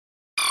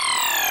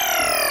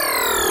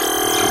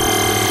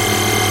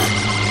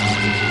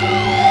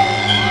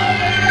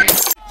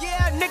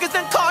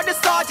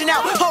sergeant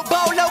out. Oh,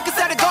 Bolow, cause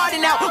out the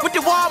garden out. With the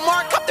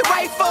Walmart, cop the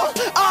rifle.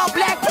 All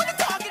black, put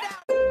the target out.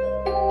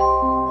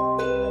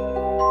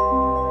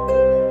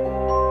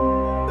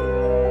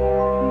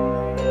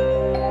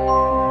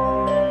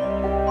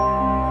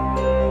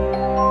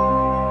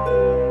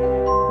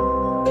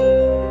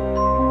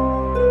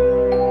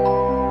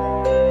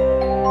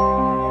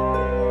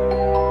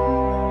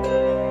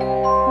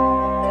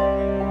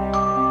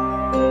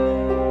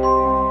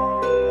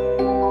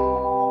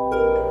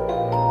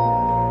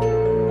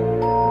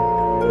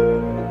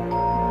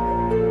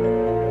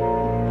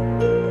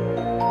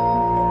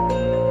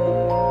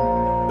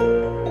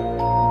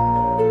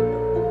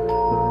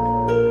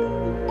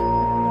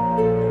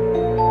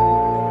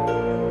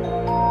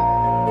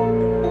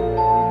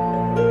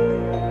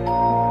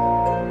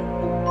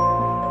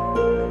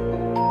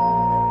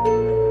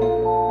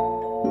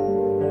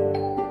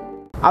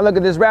 I look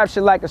at this rap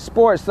shit like a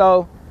sport,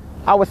 so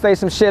I would say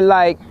some shit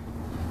like,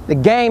 the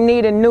game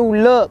need a new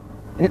look,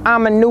 and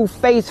I'm a new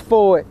face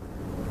for it.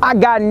 I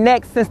got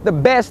next since the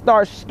best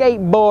started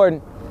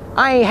skateboarding.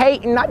 I ain't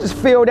hating, I just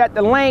feel that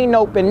the lane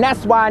open.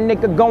 That's why a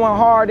nigga going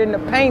hard in the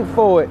paint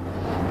for it.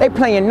 They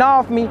playing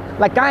off me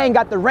like I ain't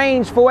got the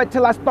range for it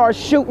till I start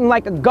shooting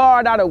like a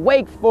guard out of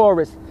Wake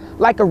Forest.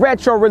 Like a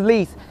retro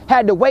release,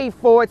 had to wait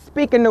for it.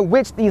 Speaking of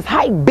which, these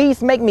hype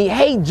beasts make me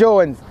hate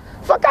Jordans.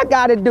 Fuck I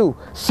gotta do?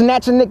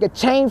 Snatch a nigga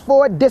chain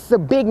for it? Diss a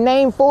big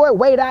name for it?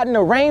 Wait out in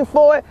the rain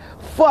for it?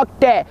 Fuck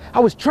that. I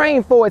was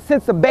trained for it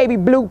since a baby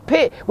blue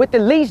pit with the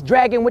leash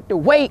dragging with the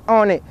weight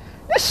on it.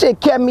 This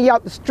shit kept me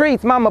out the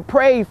streets, mama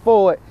prayed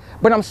for it.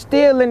 But I'm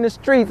still in the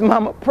streets,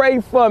 mama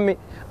pray for me.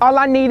 All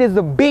I need is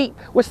a beat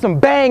with some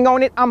bang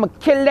on it. I'ma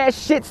kill that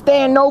shit,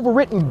 stand over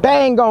it and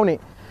bang on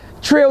it.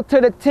 Trill to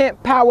the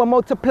 10th power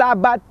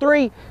multiplied by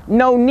 3.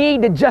 No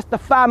need to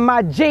justify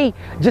my G.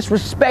 Just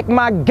respect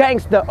my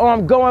gangster or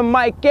I'm going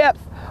Mike Epps.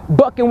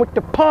 Bucking with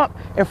the pump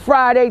and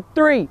Friday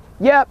 3.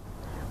 Yep.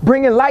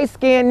 Bringing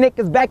light-skinned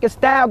niggas back in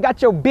style.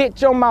 Got your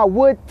bitch on my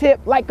wood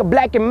tip like a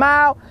black and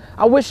mild.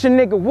 I wish a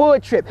nigga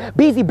would trip.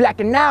 BZ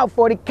blacking out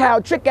for the cow.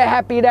 Tricker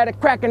happy that a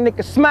crack a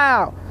nigga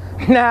smile.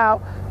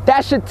 Now,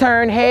 that should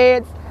turn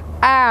heads.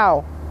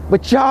 Ow.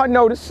 But y'all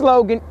know the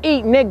slogan,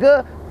 eat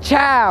nigga,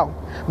 chow.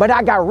 But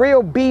I got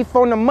real beef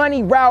on the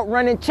money route,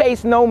 running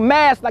chase, no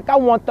mask, like I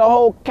want the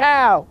whole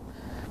cow.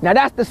 Now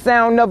that's the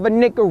sound of a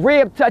nigga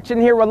rib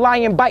touching, hear a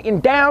lion biting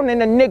down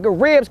and a nigga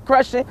ribs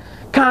crushing.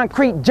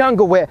 Concrete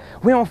jungle where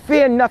we don't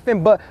fear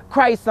nothing but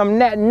Christ, I'm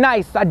that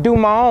nice, I do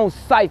my own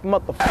scythe,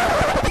 motherfucker.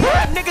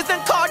 Niggas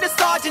done called the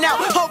sergeant out.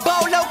 Oh,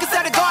 Bolow, cause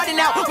out the garden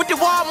out. With